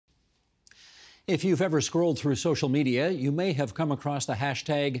If you've ever scrolled through social media, you may have come across the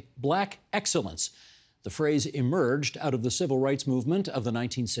hashtag Black Excellence. The phrase emerged out of the civil rights movement of the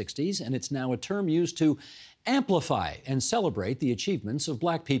 1960s, and it's now a term used to amplify and celebrate the achievements of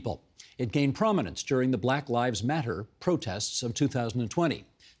Black people. It gained prominence during the Black Lives Matter protests of 2020.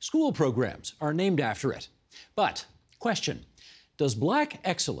 School programs are named after it. But, question, does Black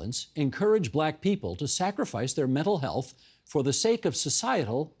excellence encourage Black people to sacrifice their mental health for the sake of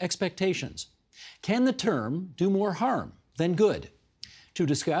societal expectations? Can the term do more harm than good? To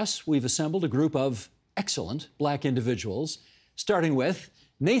discuss, we've assembled a group of excellent Black individuals, starting with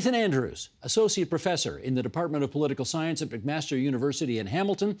Nathan Andrews, Associate Professor in the Department of Political Science at McMaster University in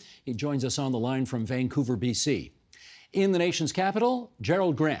Hamilton. He joins us on the line from Vancouver, BC. In the nation's capital,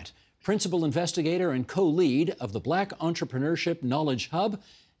 Gerald Grant, Principal Investigator and co-lead of the Black Entrepreneurship Knowledge Hub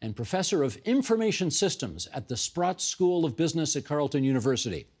and Professor of Information Systems at the Sprott School of Business at Carleton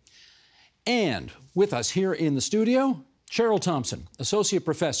University. And with us here in the studio, Cheryl Thompson, Associate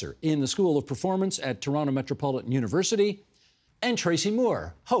Professor in the School of Performance at Toronto Metropolitan University, and Tracy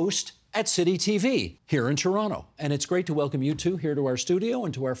Moore, host at City TV here in Toronto. And it's great to welcome you two here to our studio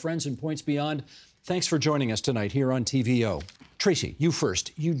and to our friends in Points Beyond. Thanks for joining us tonight here on TVO. Tracy, you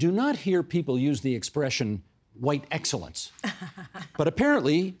first. You do not hear people use the expression white excellence. But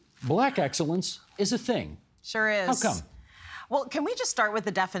apparently, Black excellence is a thing. Sure is. How come? Well, can we just start with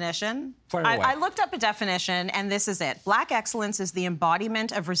the definition? Fire away. I looked up a definition, and this is it. Black excellence is the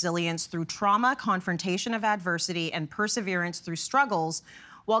embodiment of resilience through trauma, confrontation of adversity, and perseverance through struggles,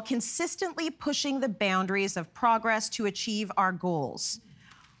 while consistently pushing the boundaries of progress to achieve our goals.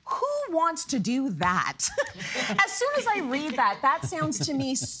 Who wants to do that? As soon as I read that, that sounds to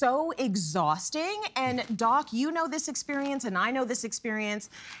me so exhausting. And Doc, you know this experience, and I know this experience,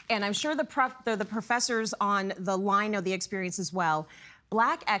 and I'm sure the professors on the line know the experience as well.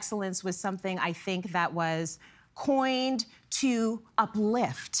 Black excellence was something I think that was coined to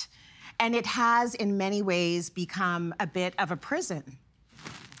uplift, and it has in many ways become a bit of a prison.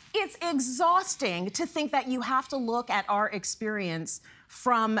 It's exhausting to think that you have to look at our experience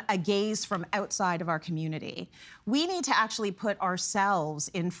from a gaze from outside of our community. We need to actually put ourselves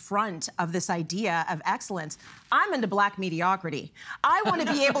in front of this idea of excellence. I'm into Black mediocrity. I want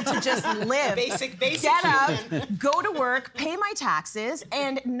to be able to just live, get up, go to work, pay my taxes,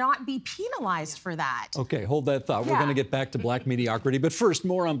 and not be penalized for that. Okay, hold that thought. We're going to get back to Black mediocrity. But first,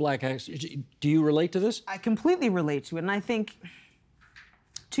 more on Black excellence. Do you relate to this? I completely relate to it, and I think,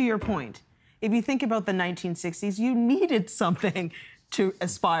 to your point, if you think about the 1960s, you needed something to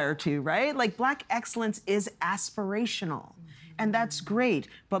aspire to, right? Like, Black excellence is aspirational, and that's great.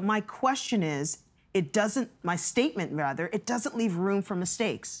 But my question is, my statement rather, it doesn't leave room for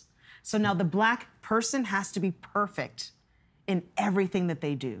mistakes. So now the Black person has to be perfect in everything that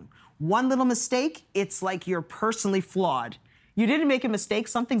they do. One little mistake, it's like you're personally flawed. You didn't make a mistake,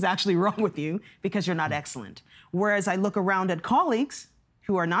 something's actually wrong with you because you're not excellent. Whereas I look around at colleagues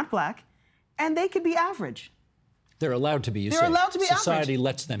who are not Black, and they could be average. They're allowed to be, you say. They're allowed to be Society average.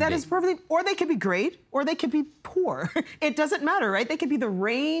 lets them be. That is perfectly, or they could be great, or they could be poor. It doesn't matter, right? They could be the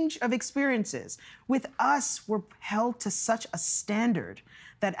range of experiences. With us, we're held to such a standard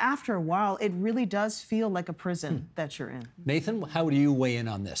that after a while, it really does feel like a prison that you're in. Nathan, how do you weigh in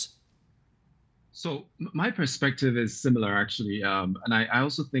on this? So my perspective is similar, actually. And I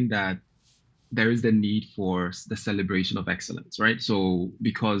also think that there is the need for the celebration of excellence, right? So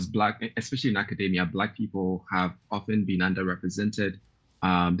because especially in academia, Black people have often been underrepresented.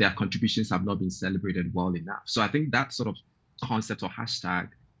 Their contributions have not been celebrated well enough. So I think that sort of concept or hashtag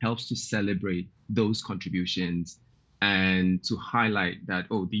helps to celebrate those contributions and to highlight that,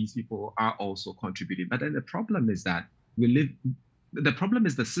 oh, these people are also contributing. But then the problem is that the problem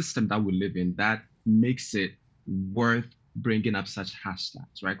is the system that we live in that makes it worth bringing up such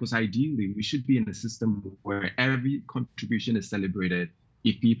hashtags, right? Because ideally, we should be in a system where every contribution is celebrated.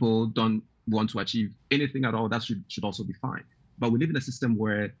 If people don't want to achieve anything at all, that should also be fine. But we live in a system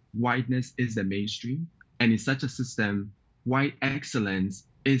where whiteness is the mainstream. And in such a system, white excellence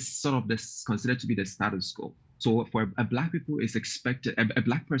is sort of considered to be the status quo. So for a Black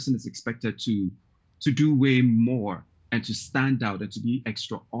person is expected to do way more and to stand out and to be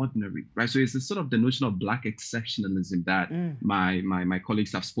extraordinary, right? So it's sort of the notion of Black exceptionalism that my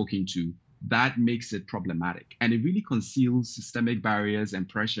colleagues have spoken to that makes it problematic. And it really conceals systemic barriers and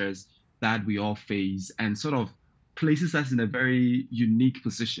pressures that we all face and sort of places us in a very unique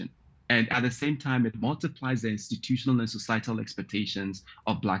position. And at the same time, it multiplies the institutional and societal expectations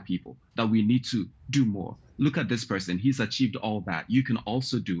of Black people that we need to do more. Look at this person, he's achieved all that. You can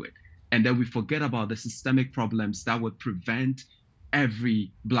also do it. And then we forget about the systemic problems that would prevent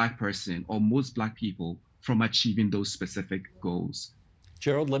every Black person or most Black people from achieving those specific goals.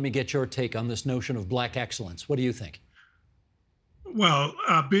 Gerald, let me get your take on this notion of Black excellence. What do you think? Well,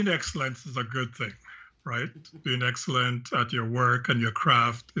 being excellent is a good thing, right? Being excellent at your work and your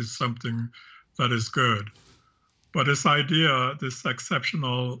craft is something that is good. But this idea, this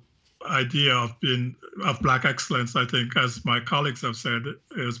exceptional idea of Black excellence, I think, as my colleagues have said,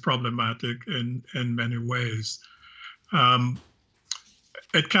 is problematic in many ways.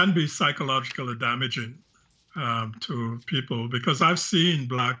 It can be psychologically damaging to people, because I've seen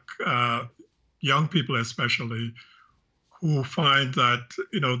Black young people especially who find that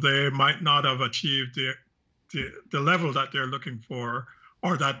they might not have achieved the level that they're looking for,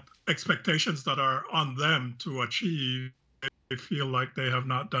 or that expectations that are on them to achieve. They feel like they have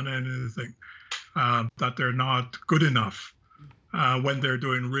not done anything, that they're not good enough when they're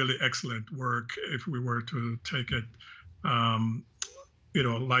doing really excellent work, if we were to take it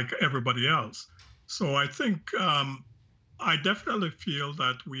like everybody else. So I think I definitely feel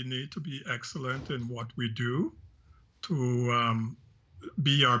that we need to be excellent in what we do, to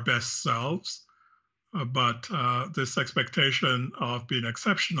be our best selves. But this expectation of being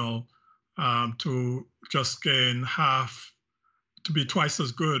exceptional, to just gain half, to be twice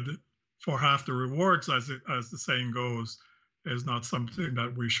as good for half the rewards, as the saying goes, is not something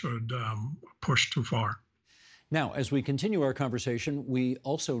that we should push too far. Now, as we continue our conversation, we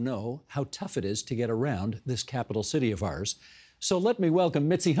also know how tough it is to get around this capital city of ours. So let me welcome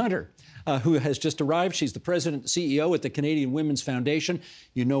Mitzi Hunter, who has just arrived. She's the president and CEO at the Canadian Women's Foundation.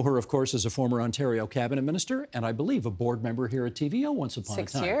 You know her, of course, as a former Ontario cabinet minister, and I believe a board member here at TVO once upon a time.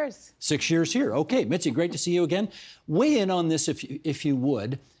 6 years. 6 years here. Okay, Mitzi, great to see you again. Weigh in on this, if you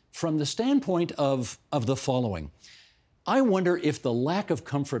would, from the standpoint of the following. I wonder if the lack of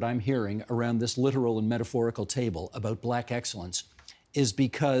comfort I'm hearing around this literal and metaphorical table about Black excellence is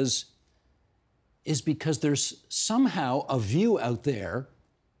because there's somehow a view out there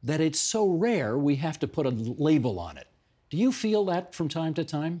that it's so rare we have to put a label on it. Do you feel that from time to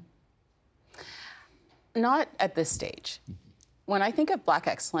time? Not at this stage. When I think of Black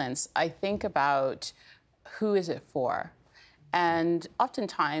excellence, I think about who is it for? And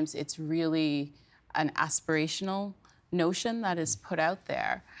oftentimes it's really an aspirational notion that is put out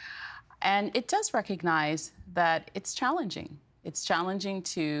there. And it does recognize that it's challenging. It's challenging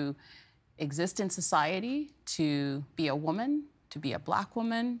to exist in society, to be a woman, to be a Black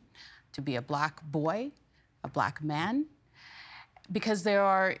woman, to be a Black boy, a Black man, because there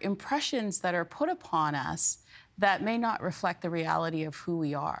are impressions that are put upon us that may not reflect the reality of who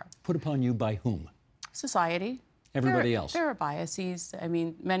we are. Put upon you by whom? Society. Everybody else. There are biases. I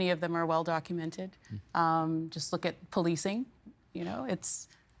mean, many of them are well documented. Just look at policing.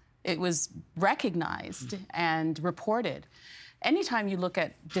 It was recognized and reported. Anytime you look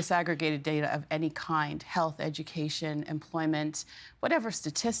at disaggregated data of any kind, health, education, employment, whatever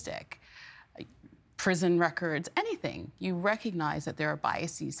statistic, prison records, anything, you recognize that there are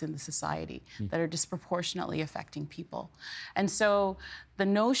biases in the society that are disproportionately affecting people. And so the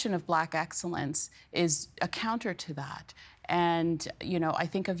notion of Black excellence is a counter to that. And, I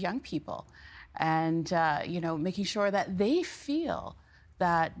think of young people and, making sure that they feel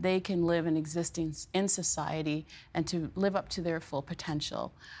that they can live and exist in society and to live up to their full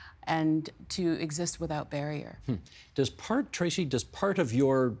potential and to exist without barrier. Tracy, does part of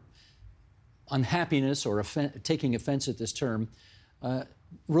your unhappiness or taking offense at this term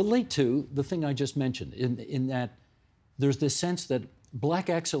relate to the thing I just mentioned, in that there's this sense that Black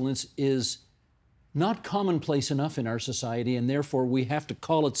excellence is not commonplace enough in our society, and therefore we have to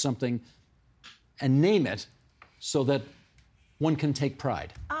call it something and name it so that one can take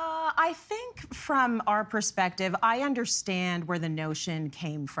pride? I think from our perspective, I understand where the notion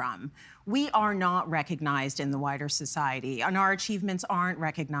came from. We are not recognized in the wider society, and our achievements aren't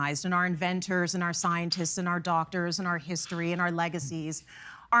recognized, and our inventors and our scientists and our doctors and our history and our legacies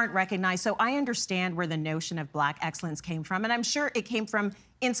aren't recognized. So I understand where the notion of Black excellence came from, and I'm sure it came from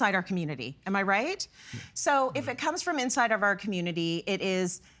inside our community. Am I right? So if it comes from inside of our community, it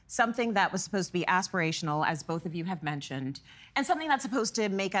is something that was supposed to be aspirational, as both of you have mentioned, and something that's supposed to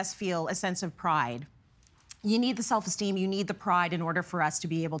make us feel a sense of pride. You need the self-esteem, you need the pride in order for us to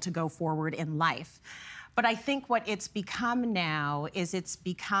be able to go forward in life. But I think what it's become now is it's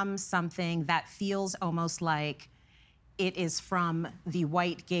become something that feels almost like it is from the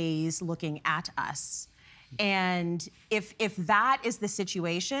white gaze looking at us. And if that is the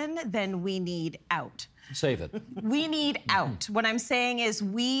situation, then we need out. Save it. We need out. What I'm saying is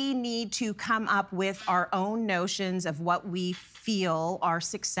we need to come up with our own notions of what we feel are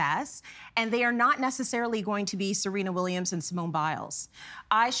success, and they are not necessarily going to be Serena Williams and Simone Biles.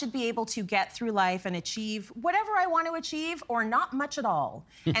 I should be able to get through life and achieve whatever I want to achieve, or not much at all,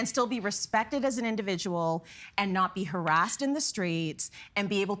 and still be respected as an individual and not be harassed in the streets and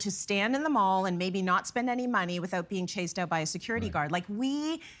be able to stand in the mall and maybe not spend any money without being chased out by a security guard. Like,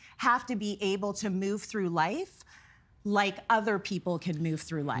 we have to be able to move through life like other people can move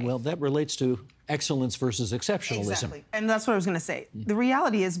through life. Well, that relates to excellence versus exceptionalism. Exactly. And that's what I was going to say. The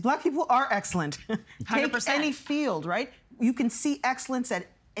reality is Black people are excellent. Take 100%. any field, right? You can see excellence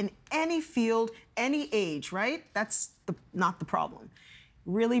in any field, any age, right? That's not the problem.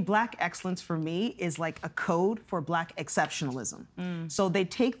 Really, Black excellence for me is like a code for Black exceptionalism. So they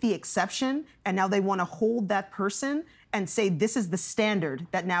take the exception and now they want to hold that person and say, this is the standard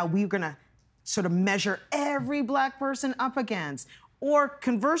that now we're going to sort of measure every Black person up against. Or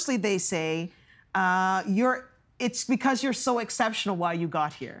conversely, they say, it's because you're so exceptional why you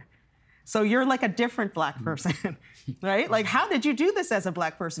got here. So you're like a different Black person, right? Like, how did you do this as a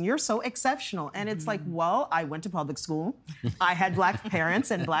Black person? You're so exceptional. And it's like, well, I went to public school. I had Black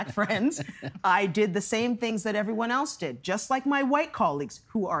parents and Black friends. I did the same things that everyone else did, just like my white colleagues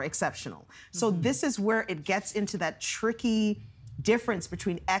who are exceptional. So this is where it gets into that tricky difference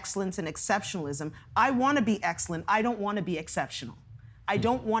between excellence and exceptionalism. I want to be excellent. I don't want to be exceptional. I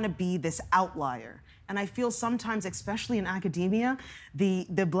don't want to be this outlier. And I feel sometimes, especially in academia, the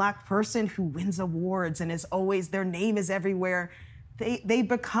Black person who wins awards and is always, their name is everywhere, they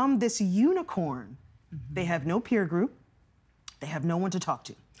become this unicorn. They have no peer group. They have no one to talk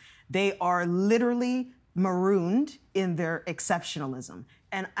to. They are literally marooned in their exceptionalism.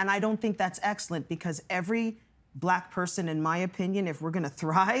 And I don't think that's excellent, because every Black person, in my opinion, if we're going to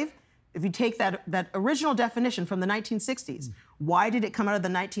thrive, if you take that original definition from the 1960s, why did it come out of the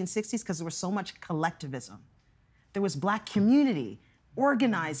 1960s? Because there was so much collectivism. There was Black community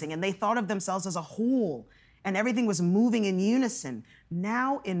organizing, and they thought of themselves as a whole, and everything was moving in unison.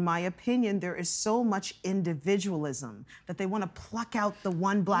 Now, in my opinion, there is so much individualism that they want to pluck out the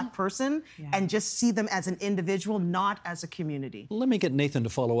one Black person and just see them as an individual, not as a community. Let me get Nathan to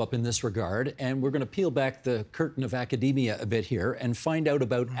follow up in this regard, and we're going to peel back the curtain of academia a bit here and find out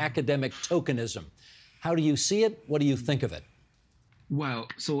about academic tokenism. How do you see it? What do you think of it? Well,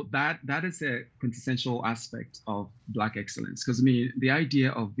 so that is a quintessential aspect of Black excellence, because I mean, the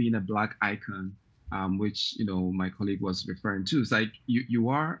idea of being a Black icon, which my colleague was referring to, is like you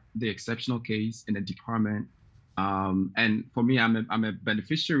are the exceptional case in a department, and for me, I'm a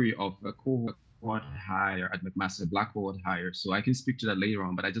beneficiary of a cohort hire at McMaster, Black cohort hire, so I can speak to that later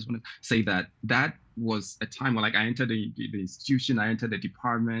on. But I just want to say that was a time when, like, I entered the institution, I entered the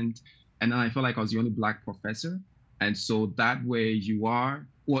department, and then I felt like I was the only Black professor. And so that way you are,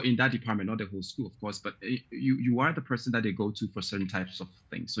 well, in that department, not the whole school, of course, but you are the person that they go to for certain types of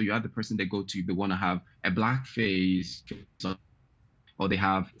things. So you are the person they go to if they want to have a Black face, or they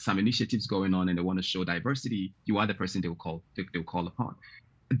have some initiatives going on and they want to show diversity. You are the person they'll call upon.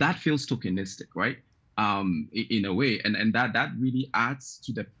 That feels tokenistic, right? In a way, and that really adds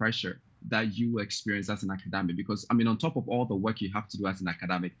to the pressure that you experience as an academic, because I mean, on top of all the work you have to do as an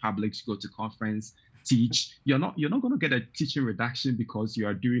academic, publish, go to conference, teach, you're not going to get a teaching reduction because you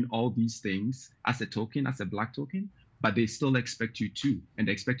are doing all these things as a token, as a Black token, but they still expect you to, and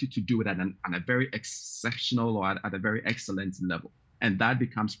they expect you to do it at a very exceptional or at a very excellent level. And that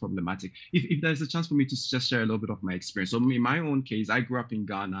becomes problematic. If there's a chance for me to just share a little bit of my experience. So in my own case, I grew up in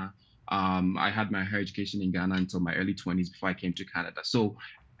Ghana. I had my higher education in Ghana until my early 20s before I came to Canada. So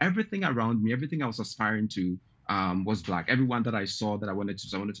everything around me, everything I was aspiring to was Black. Everyone that I saw that I wanted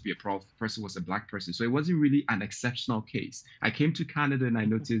to be a person was a Black person. So it wasn't really an exceptional case. I came to Canada and I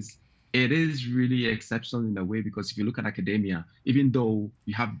noticed it is really exceptional in a way, because if you look at academia, even though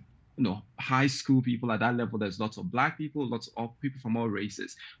you have high school people at that level, there's lots of Black people, lots of people from all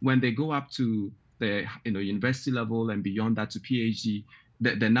races. When they go up to the university level and beyond that to PhD,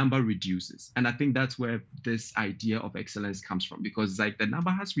 the number reduces. And I think that's where this idea of excellence comes from, because like the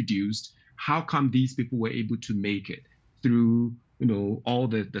number has reduced. How come these people were able to make it through all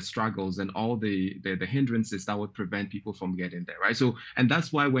the struggles and all the hindrances that would prevent people from getting there, right? So, and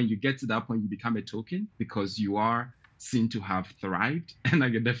that's why when you get to that point, you become a token, because you are seen to have thrived. And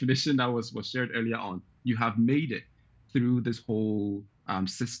like a definition that was shared earlier on, you have made it through this whole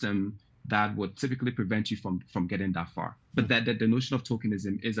system that would typically prevent you from getting that far. But that the notion of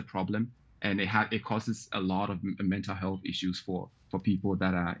tokenism is a problem, and it causes a lot of mental health issues for people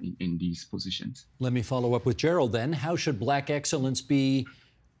that are in these positions. Let me follow up with Gerald then. How should Black excellence be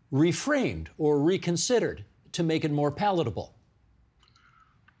reframed or reconsidered to make it more palatable?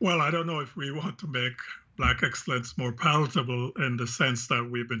 Well, I don't know if we want to make Black excellence more palatable in the sense that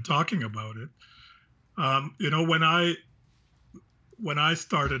we've been talking about it. You know, when I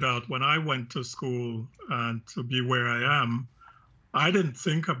started out, when I went to school and to be where I am, I didn't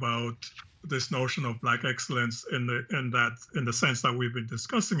think about this notion of Black excellence in the sense that we've been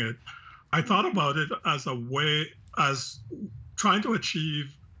discussing it. I thought about it as a way, as trying to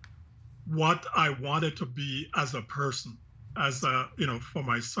achieve what I wanted to be as a person, as a, you know, for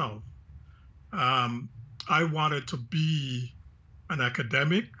myself. I wanted to be an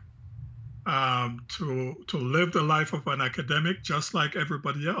academic, to live the life of an academic just like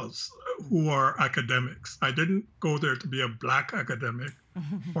everybody else who are academics. I didn't go there to be a Black academic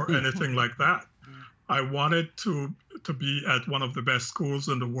or anything like that. I wanted to be at one of the best schools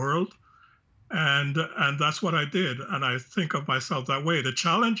in the world, and that's what I did. And I think of myself that way. The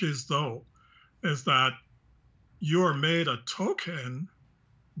challenge is, though, is that you're made a token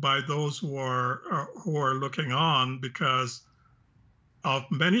by those who are looking on, because of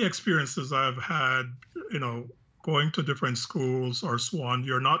many experiences I've had, you know, going to different schools or so on.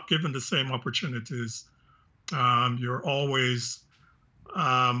 You're not given the same opportunities. You're always,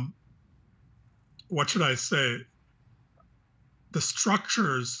 what should I say? The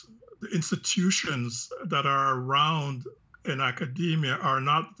structures, the institutions that are around in academia are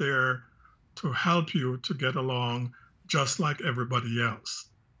not there to help you to get along just like everybody else.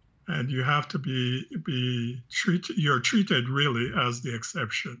 And you have to you're treated really as the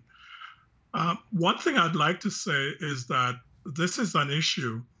exception. One thing I'd like to say is that this is an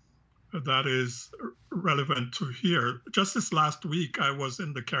issue that is relevant to here. Just this last week, I was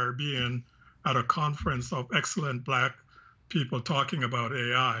in the Caribbean at a conference of excellent Black people talking about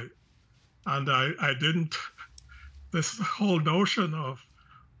AI. And I didn't, this whole notion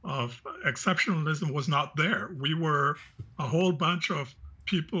of exceptionalism was not there. We were a whole bunch of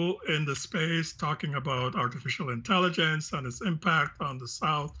people in the space talking about artificial intelligence and its impact on the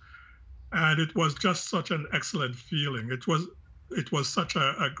South. And it was just such an excellent feeling. It was such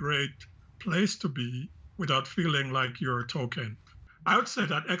a great place to be without feeling like you're a token. I would say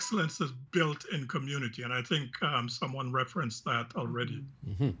that excellence is built in community. And I think someone referenced that already.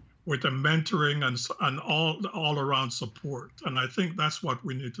 Mm-hmm. With the mentoring and all around support. And I think that's what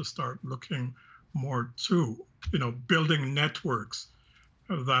we need to start looking more to, you know, building networks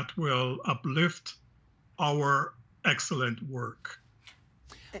that will uplift our excellent work.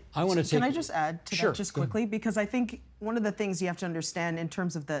 I want to take. Can I just add to that just quickly? Because I think one of the things you have to understand in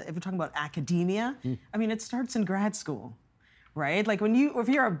terms of if we're talking about academia, I mean, it starts in grad school, right? Like if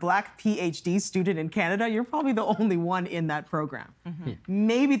you're a Black PhD student in Canada, you're probably the only one in that program. Mm-hmm.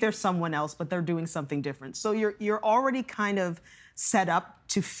 Maybe there's someone else, but they're doing something different. So you're already kind of set up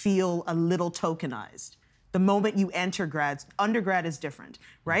to feel a little tokenized. The moment you enter undergrad is different,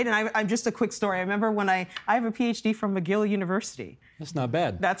 right? And I'm just a quick story. I remember when I have a PhD from McGill University. That's not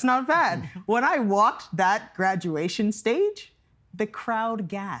bad. That's not bad. When I walked that graduation stage, the crowd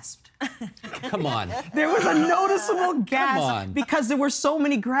gasped. Come on. There was a noticeable gasp because there were so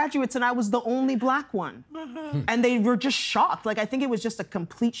many graduates and I was the only Black one. And they were just shocked. Like, I think it was just a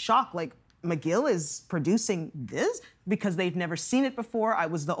complete shock. Like, McGill is producing this because they've never seen it before. I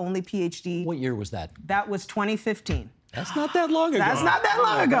was the only PhD. What year was that? That was 2015. That's not that long ago. That's not that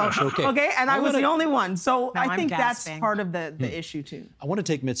long ago. Gosh, okay. And I was the only one. So no, I think that's gasping. part of the issue, too. I want to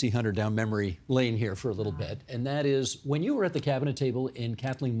take Mitzi Hunter down memory lane here for a little bit. And that is, when you were at the cabinet table in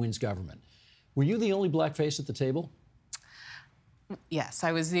Kathleen Wynne's government, were you the only Black face at the table? Yes,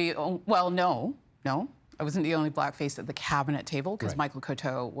 I was the well, no. I wasn't the only Black face at the cabinet table because Michael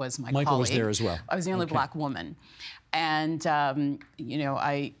Coteau was my colleague. Michael was there as well. I was the only Black woman. And, you know,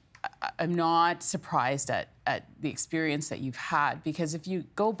 I'm not surprised at the experience that you've had, because if you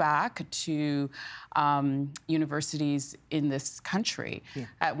go back to universities in this country,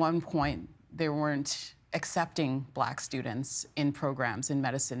 at one point they weren't accepting Black students in programs in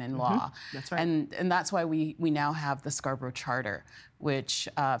medicine and law. That's right. And that's why we now have the Scarborough Charter, which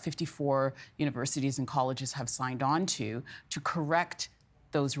 54 universities and colleges have signed on to correct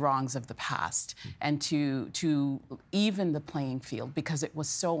those wrongs of the past and to even the playing field, because it was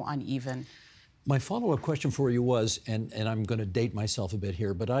so uneven. My follow-up question for you was, and I'm going to date myself a bit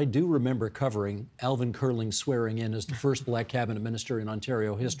here, but I do remember covering Alvin Curling's swearing in as the first Black cabinet minister in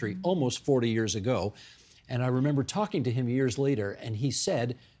Ontario history almost 40 years ago. And I remember talking to him years later, and he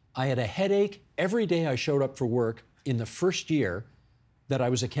said, I had a headache every day I showed up for work in the first year that I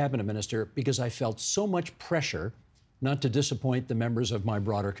was a cabinet minister because I felt so much pressure not to disappoint the members of my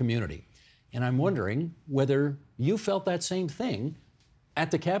broader community. And I'm wondering whether you felt that same thing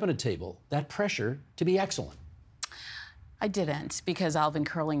at the cabinet table that pressure to be excellent? I didn't, because Alvin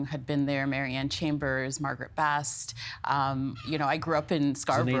Curling had been there, Marianne Chambers, Margaret Best. You know, I grew up in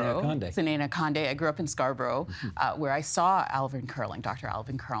Scarborough. Zanina Conde. I grew up in Scarborough, where I saw Alvin Curling, Dr.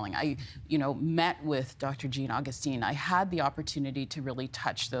 Alvin Curling. I, you know, met with Dr. Jean Augustine. I had the opportunity to really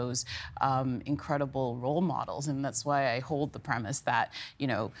touch those incredible role models, and that's why I hold the premise that, you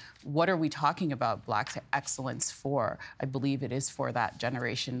know, what are we talking about Black excellence for? I believe it is for that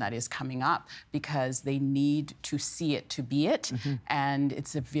generation that is coming up, because they need to see it to be it, and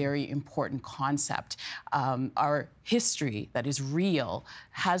it's a very important concept. Our history that is real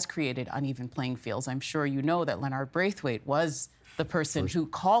has created uneven playing fields. I'm sure you know that Leonard Braithwaite was the person who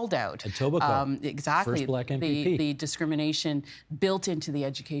called out exactly first Black MPP. The discrimination built into the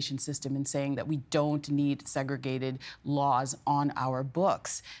education system, in saying that we don't need segregated laws on our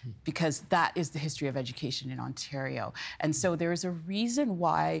books, because that is the history of education in Ontario. And so there is a reason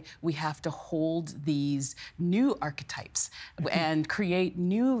why we have to hold these new archetypes and create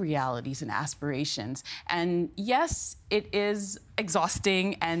new realities and aspirations. And yes, it is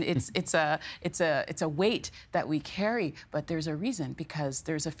exhausting, and it's a weight that we carry, but there's a reason, because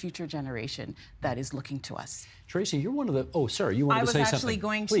there's a future generation that is looking to us. Tracy, you're one of the, oh, sorry, you wanted to say something. I was actually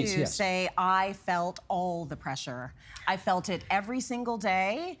going to say I felt all the pressure. I felt it every single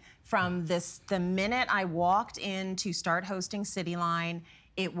day from the minute I walked in to start hosting Cityline.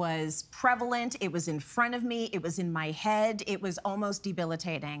 It was prevalent, it was in front of me, it was in my head, it was almost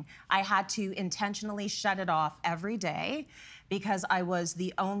debilitating. I had to intentionally shut it off every day, because I was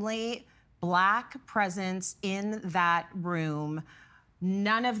the only Black presence in that room.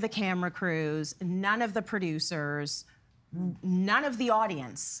 None of the camera crews, none of the producers, none of the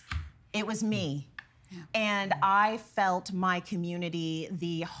audience. It was me. Yeah. And I felt my community,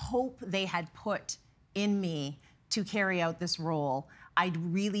 the hope they had put in me to carry out this role. I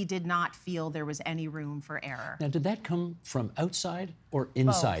really did not feel there was any room for error. Now, did that come from outside or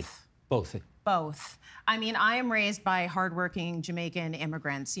inside? Both. Both. I mean, I am raised by hardworking Jamaican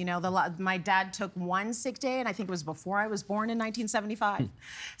immigrants. You know, my dad took one sick day, and I think it was before I was born in 1975.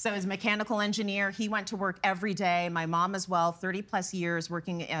 So he's a mechanical engineer. He went to work every day. My mom as well, 30 plus years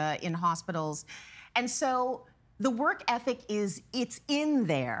working in hospitals. And so the work ethic it's in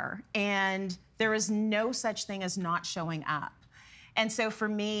there, and there is no such thing as not showing up. And so for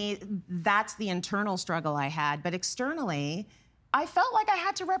me, that's the internal struggle I had. But externally, I felt like I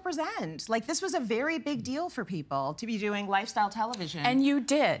had to represent. Like, this was a very big deal for people to be doing lifestyle television. And you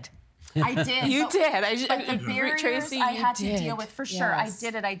did. I did. You did. But the barriers Tracy, I had to deal with, for sure. Yes.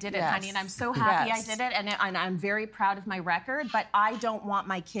 I did it, honey. And I'm so happy I did it. And I'm very proud of my record. But I don't want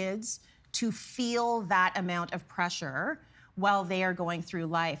my kids to feel that amount of pressure while they are going through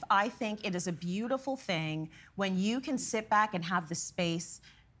life. I think it is a beautiful thing when you can sit back and have the space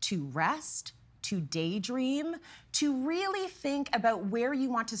to rest, to daydream, to really think about where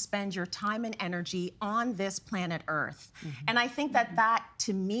you want to spend your time and energy on this planet Earth. And I think that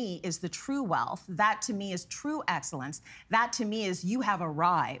to me is the true wealth. That to me is true excellence. That to me is you have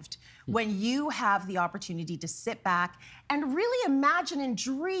arrived when you have the opportunity to sit back and really imagine and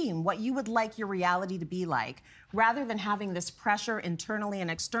dream what you would like your reality to be like, rather than having this pressure internally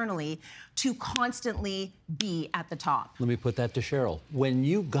and externally to constantly be at the top. Let me put that to Cheryl. When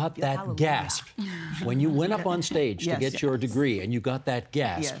you got that gasp, when you went up on stage to get your degree and you got that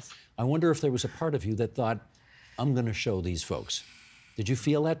gasp, I wonder if there was a part of you that thought, I'm going to show these folks. Did you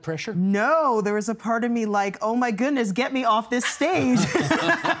feel that pressure? No, there was a part of me like, oh my goodness, get me off this stage.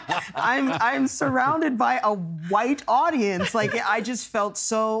 I'm surrounded by a white audience. Like, I just felt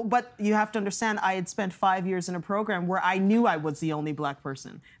so, but you have to understand, I had spent 5 years in a program where I knew I was the only Black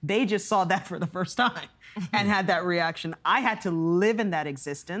person. They just saw that for the first time and had that reaction. I had to live in that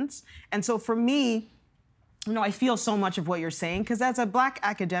existence. And so for me, you know, I feel so much of what you're saying, because as a Black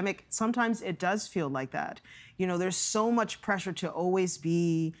academic, sometimes it does feel like that. You know, there's so much pressure to always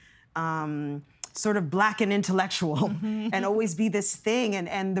be sort of Black and intellectual and always be this thing.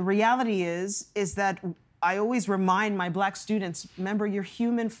 And the reality is that I always remind my Black students, remember, you're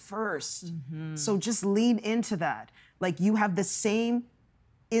human first. So just lean into that. Like, you have the same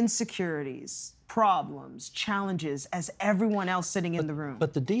insecurities, problems, challenges as everyone else sitting in the room.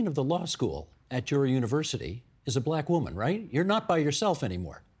 But the dean of the law school at your university is a Black woman, right? You're not by yourself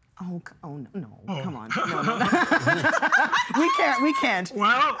anymore. Oh no, Oh. come on. No. We can't.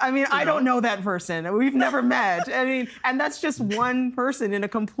 Well, I mean, I don't know that person. We've never met. I mean, and that's just one person in a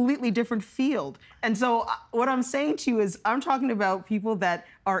completely different field. And so what I'm saying to you is I'm talking about people that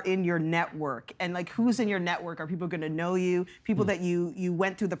are in your network. And like, who's in your network? Are people going to know you? People that you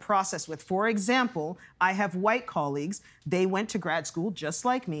went through the process with. For example, I have white colleagues. They went to grad school just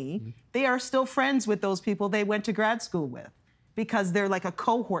like me. They are still friends with those people they went to grad school with, because they're like a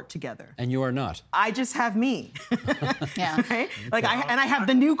cohort together. And you are not. I just have me. Yeah. Right? Like I have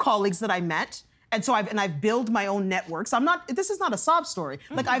the new colleagues that I met. And so I've built my own networks. This is not a sob story.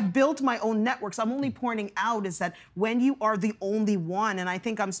 Like, I've built my own networks. I'm only pointing out is that when you are the only one, and I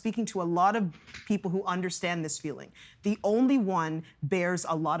think I'm speaking to a lot of people who understand this feeling, the only one bears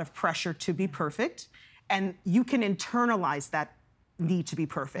a lot of pressure to be perfect, and you can internalize that need to be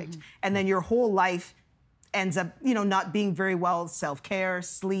perfect. And then your whole life ends up, not being very well self-care,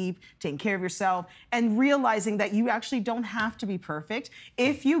 sleep, taking care of yourself, and realizing that you actually don't have to be perfect.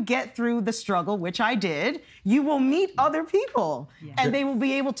 If you get through the struggle, which I did, you will meet other people, and they will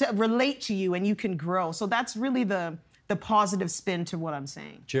be able to relate to you, and you can grow. So that's really the positive spin to what I'm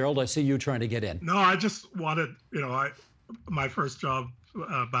saying. Gerald, I see you trying to get in. No, I just wanted, my first job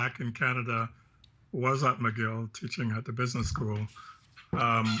back in Canada was at McGill, teaching at the business school.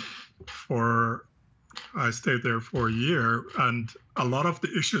 I stayed there for a year, and a lot of the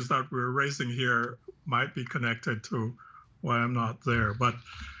issues that we're raising here might be connected to why I'm not there. But,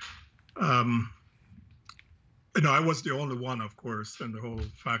 I was the only one, of course, in the whole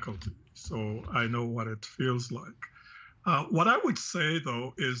faculty, so I know what it feels like. What I would say,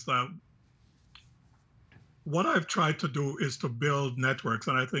 though, is that what I've tried to do is to build networks,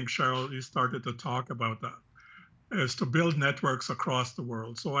 and I think, Cheryl, you started to talk about that, is to build networks across the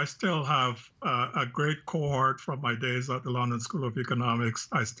world. So I still have a great cohort from my days at the London School of Economics.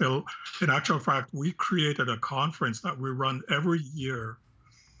 In actual fact, we created a conference that we run every year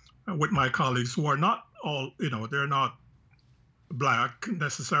with my colleagues who are not all, they're not Black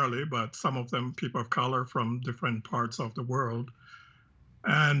necessarily, but some of them people of color from different parts of the world.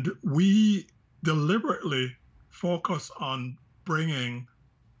 And we deliberately focus on bringing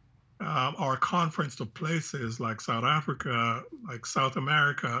our conference to places like South Africa, like South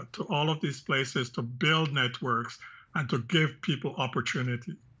America, to all of these places to build networks and to give people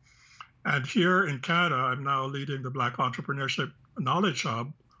opportunity. And here in Canada, I'm now leading the Black Entrepreneurship Knowledge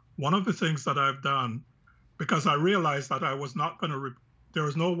Hub. One of the things that I've done, because I realized that I was not going to, there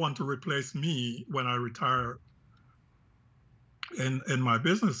was no one to replace me when I retire in my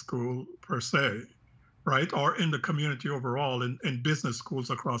business school per se, right? Or in the community overall, in business schools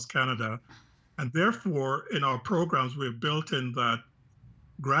across Canada. And therefore, in our programs, we've built in that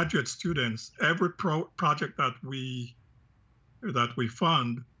graduate students, every project that we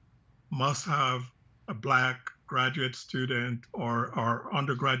fund must have a Black graduate student or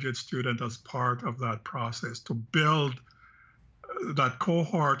undergraduate student as part of that process to build that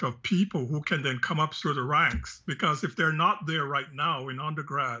cohort of people who can then come up through the ranks. Because if they're not there right now in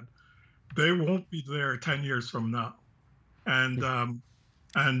undergrad, they won't be there 10 years from now. And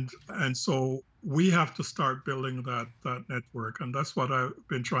so we have to start building that network. And that's what I've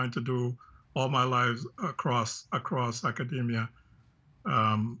been trying to do all my life across academia,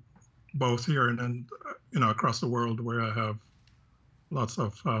 both here and then, across the world where I have lots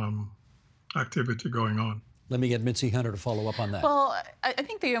of activity going on. Let me get Mitzi Hunter to follow up on that. Well, I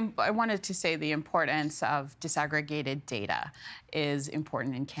think I wanted to say the importance of disaggregated data is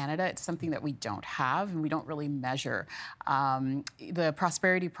important in Canada. It's something that we don't have and we don't really measure. The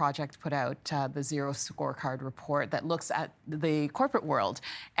Prosperity Project put out the Zero Scorecard report that looks at the corporate world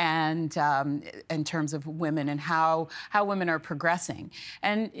and in terms of women and how women are progressing.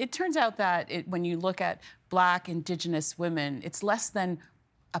 And it turns out that when you look at Black, Indigenous women, it's less than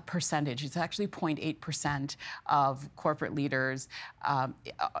a percentage. It's actually 0.8% of corporate leaders,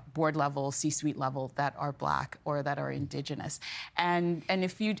 board level, C-suite level, that are Black or that are Indigenous. And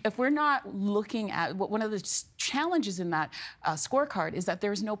if we're not looking at one of the challenges in that scorecard is that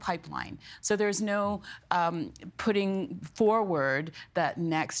there's no pipeline. So there's no putting forward that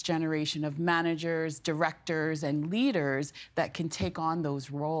next generation of managers, directors, and leaders that can take on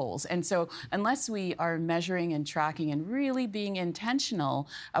those roles. And so unless we are measuring and tracking and really being intentional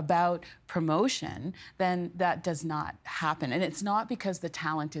about promotion, then that does not happen. And it's not because the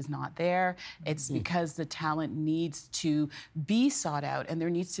talent is not there, it's because the talent needs to be sought out, and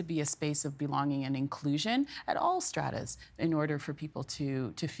there needs to be a space of belonging and inclusion at all stratas in order for people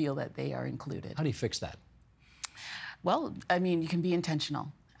to feel that they are included. How do you fix that? Well, I mean, you can be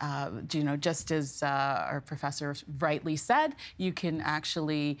intentional. Just as our professor rightly said, you can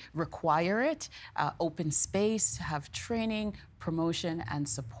actually require it, open space, have training, promotion, and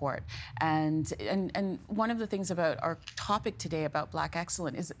support. And one of the things about our topic today about Black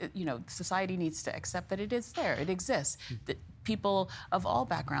excellence is, society needs to accept that it is there, it exists. That people of all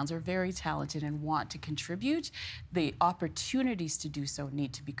backgrounds are very talented and want to contribute. The opportunities to do so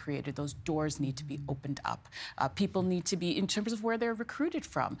need to be created. Those doors need to be opened up. People need to be, in terms of where they're recruited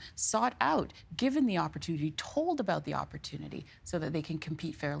from, sought out, given the opportunity, told about the opportunity, so that they can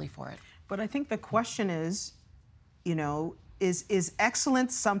compete fairly for it. But I think the question is, is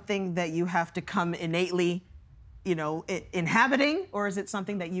excellence something that you have to come innately, inhabiting, or is it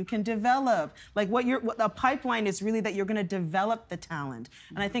something that you can develop? Like what a pipeline is really that you're going to develop the talent.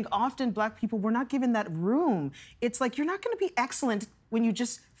 And I think often Black people, we're not given that room. It's like you're not going to be excellent when you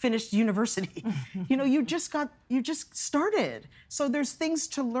just finished university. You just started. So there's things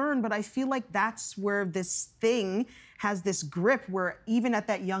to learn, but I feel like that's where this thing has this grip where even at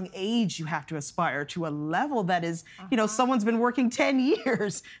that young age, you have to aspire to a level that is, someone's been working 10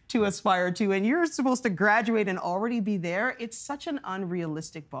 years to aspire to, and you're supposed to graduate and already be there. It's such an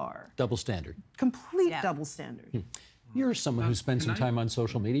unrealistic bar. Double standard. Complete double standard. You're someone who spends some time on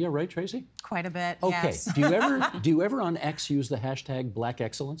social media, right, Tracy? Quite a bit, okay. Yes. Do you ever on X use the hashtag Black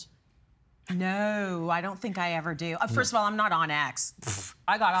excellence? No, I don't think I ever do. First of all, I'm not on X.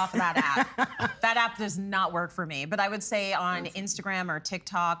 I got off of that app. That app does not work for me. But I would say on Instagram or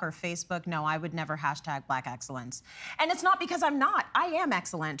TikTok or Facebook, no, I would never hashtag Black excellence. And it's not because I'm not. I am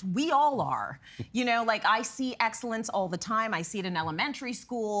excellent. We all are. I see excellence all the time. I see it in elementary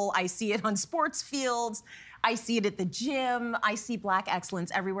school. I see it on sports fields. I see it at the gym. I see Black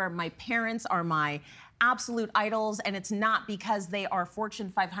excellence everywhere. My parents are my absolute idols, and it's not because they are Fortune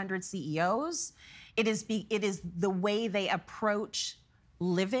 500 CEOs. It is the way they approach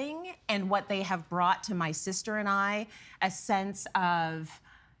living and what they have brought to my sister and I, a sense of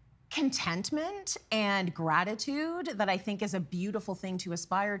contentment and gratitude that I think is a beautiful thing to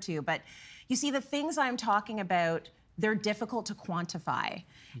aspire to. But you see, the things I'm talking about, they're difficult to quantify.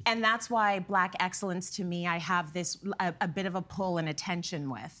 And that's why Black excellence, to me, I have a bit of a pull and a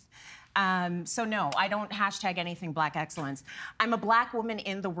tension with. So no, I don't hashtag anything Black excellence. I'm a Black woman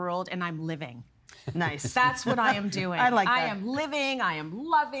in the world, and I'm living. Nice. That's what I am doing. I like that. I am living, I am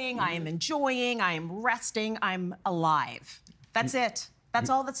loving, I am enjoying, I am resting, I'm alive. That's it. That's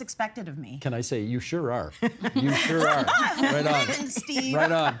all that's expected of me. Can I say, you sure are. You sure are. Right on. Steve.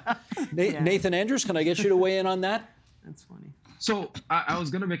 Right on. Nathan Andrews, can I get you to weigh in on that? That's funny. So I was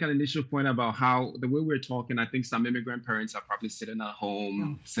going to make an initial point about how the way we're talking, I think some immigrant parents are probably sitting at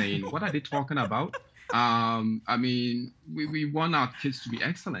home saying, what are they talking about? We want our kids to be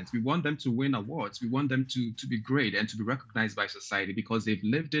excellent. We want them to win awards. We want them to be great and to be recognized by society because they've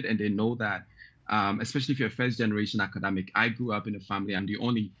lived it and they know that, especially if you're a first generation academic. I grew up in a family. I'm the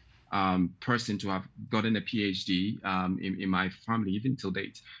only person to have gotten a PhD in my family, even till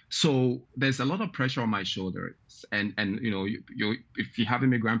date. So there's a lot of pressure on my shoulders. And if you have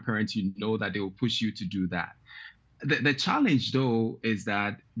immigrant parents, you know that they will push you to do that. The challenge, though, is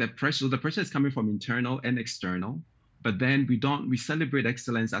that the pressure is coming from internal and external. But then we celebrate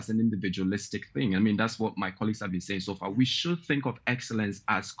excellence as an individualistic thing. I mean, that's what my colleagues have been saying so far. We should think of excellence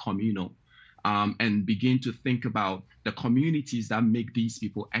as communal. And begin to think about the communities that make these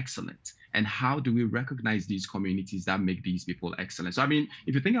people excellent and how do we recognize these communities that make these people excellent. So,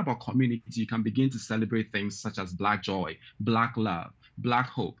 if you think about community, you can begin to celebrate things such as Black joy, Black love, Black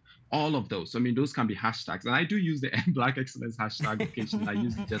hope, all of those. Those can be hashtags. And I do use the Black excellence hashtag occasionally. I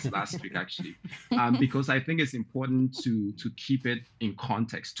used it just last week, actually, because I think it's important to keep it in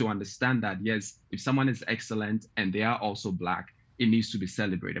context, to understand that, yes, if someone is excellent and they are also Black, it needs to be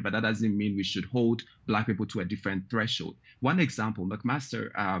celebrated, but that doesn't mean we should hold Black people to a different threshold. One example, McMaster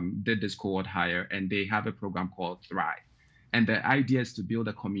did this cohort hire, and they have a program called Thrive. And the idea is to build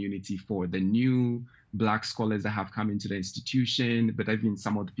a community for the new Black scholars that have come into the institution, but even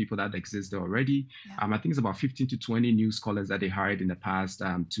some of the people that exist there already. Yeah. I think it's about 15 to 20 new scholars that they hired in the past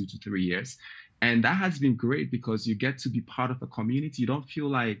 2 to 3 years. And that has been great because you get to be part of a community. You don't feel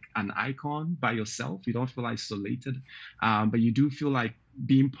like an icon by yourself. You don't feel isolated, but you do feel like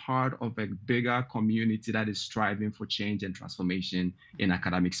being part of a bigger community that is striving for change and transformation in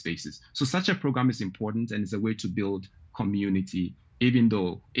academic spaces. So such a program is important and it's a way to build community, even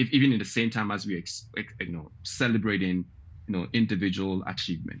in the same time as we celebrating individual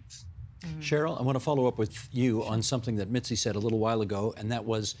achievements. Cheryl, I want to follow up with you on something that Mitzi said a little while ago, and that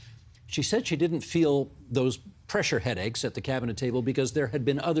was, she said she didn't feel those pressure headaches at the cabinet table because there had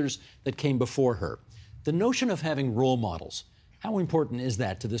been others that came before her. The notion of having role models, How important is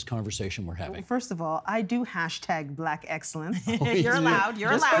that to this conversation we're having? Well, first of all, I do hashtag Black excellence. You're allowed.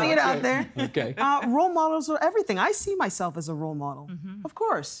 You're Just allowed. putting it out there. Okay. Role models are everything. I see myself as a role model. Of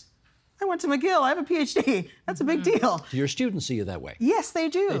course. I went to McGill. I have a PhD. That's a big deal. Do your students see you that way? Yes, they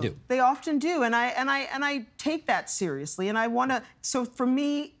do. They do. They often do, and I take that seriously. And I want to. So for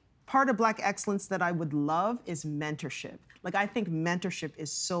me, part of Black excellence that I would love is mentorship. Like, I think mentorship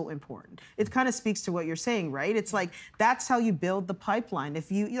is so important. It kind of speaks to what you're saying, right? It's like, that's how you build the pipeline.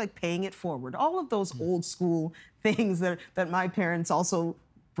 If you like paying it forward, all of those old school things that my parents also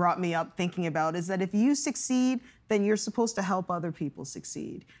brought me up thinking about is that if you succeed, then you're supposed to help other people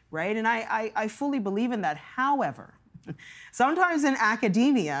succeed, right? And I fully believe in that. However, sometimes in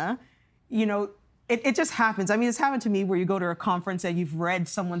academia, you know, it just happens. I mean, it's happened to me where you go to a conference and you've read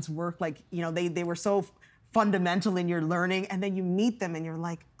someone's work, like, you know, they were so fundamental in your learning, and then you meet them and you're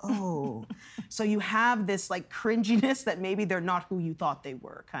like, oh. So you have this like cringiness that maybe they're not who you thought they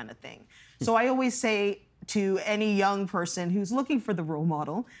were, kind of thing. So I always say to any young person who's looking for the role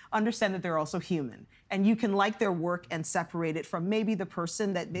model, understand that they're also human. And you can like their work and separate it from maybe the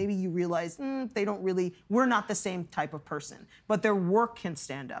person that maybe you realize they don't really, we're not the same type of person, but their work can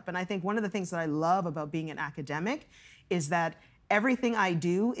stand up. And I think one of the things that I love about being an academic is that everything I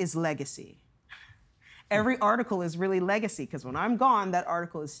do is legacy. Every article is really legacy, because when I'm gone, that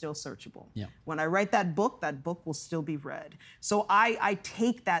article is still searchable. Yeah. When I write that book will still be read. So I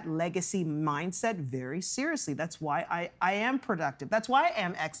take that legacy mindset very seriously. That's why I am productive. That's why I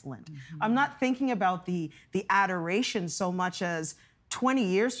am excellent. I'm not thinking about the adoration so much as 20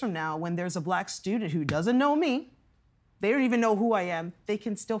 years from now, when there's a Black student who doesn't know me, they don't even know who I am, they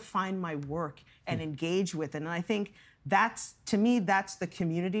can still find my work and engage with it. And I think to me, that's the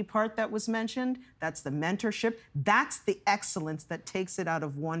community part that was mentioned. That's the mentorship. That's the excellence that takes it out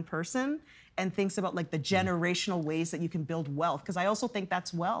of one person and thinks about like the generational ways that you can build wealth. Because I also think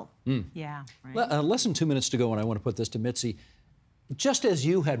that's wealth. Yeah. Right. Less than 2 minutes to go, and I want to put this to Mitzi. Just as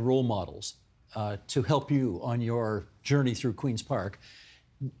you had role models to help you on your journey through Queen's Park,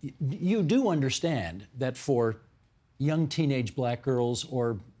 you do understand that for young teenage Black girls,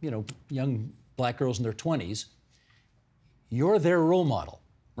 or young Black girls in their 20s, you're their role model,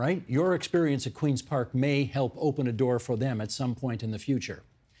 right? Your experience at Queen's Park may help open a door for them at some point in the future.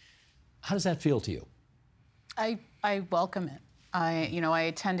 How does that feel to you? I welcome it. I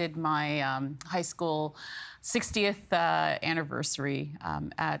attended my high school 60th anniversary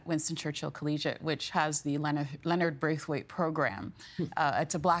at Winston Churchill Collegiate, which has the Leonard Braithwaite program.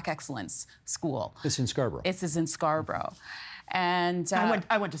 It's a Black excellence school. It's in Scarborough. This is in Scarborough. And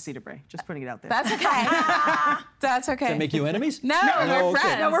I went to Cedar Brae, just putting it out there. That's okay. That's okay. Does that make you enemies? No, we're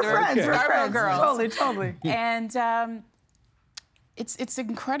friends. No, we're friends. Okay. We're friends. Girls. Totally. And it's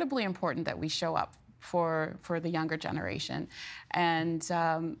incredibly important that we show up for the younger generation. And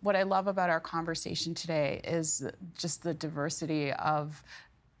what I love about our conversation today is just the diversity of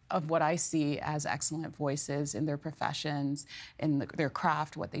what I see as excellent voices in their professions, in their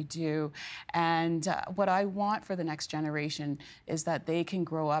craft, what they do. And what I want for the next generation is that they can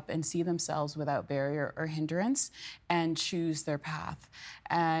grow up and see themselves without barrier or hindrance and choose their path.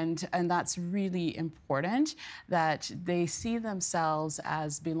 And that's really important, that they see themselves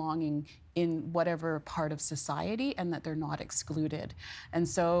as belonging in whatever part of society and that they're not excluded. And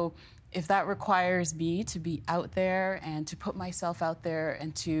so if that requires me to be out there and to put myself out there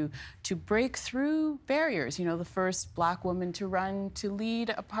and to break through barriers, the first Black woman to lead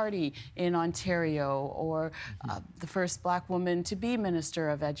a party in Ontario, or the first Black woman to be Minister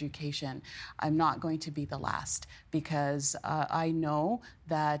of Education, I'm not going to be the last, because I know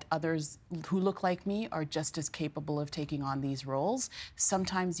that others who look like me are just as capable of taking on these roles.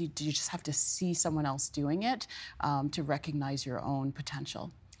 Sometimes you just have to see someone else doing it to recognize your own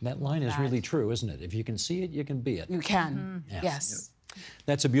potential. That line is really true, isn't it? If you can see it, you can be it. You can, yes.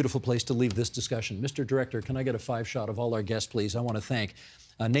 That's a beautiful place to leave this discussion. Mr. Director, can I get a 5-shot of all our guests, please? I want to thank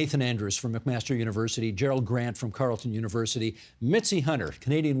Nathan Andrews from McMaster University, Gerald Grant from Carleton University, Mitzi Hunter,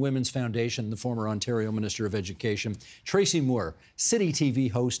 Canadian Women's Foundation, the former Ontario Minister of Education, Tracy Moore, City TV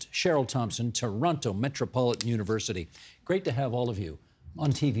host, Cheryl Thompson, Toronto Metropolitan University. Great to have all of you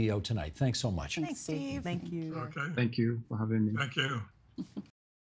on TVO tonight. Thanks so much. Thanks, Steve. Thank you. Okay. Thank you for having me. Thank you.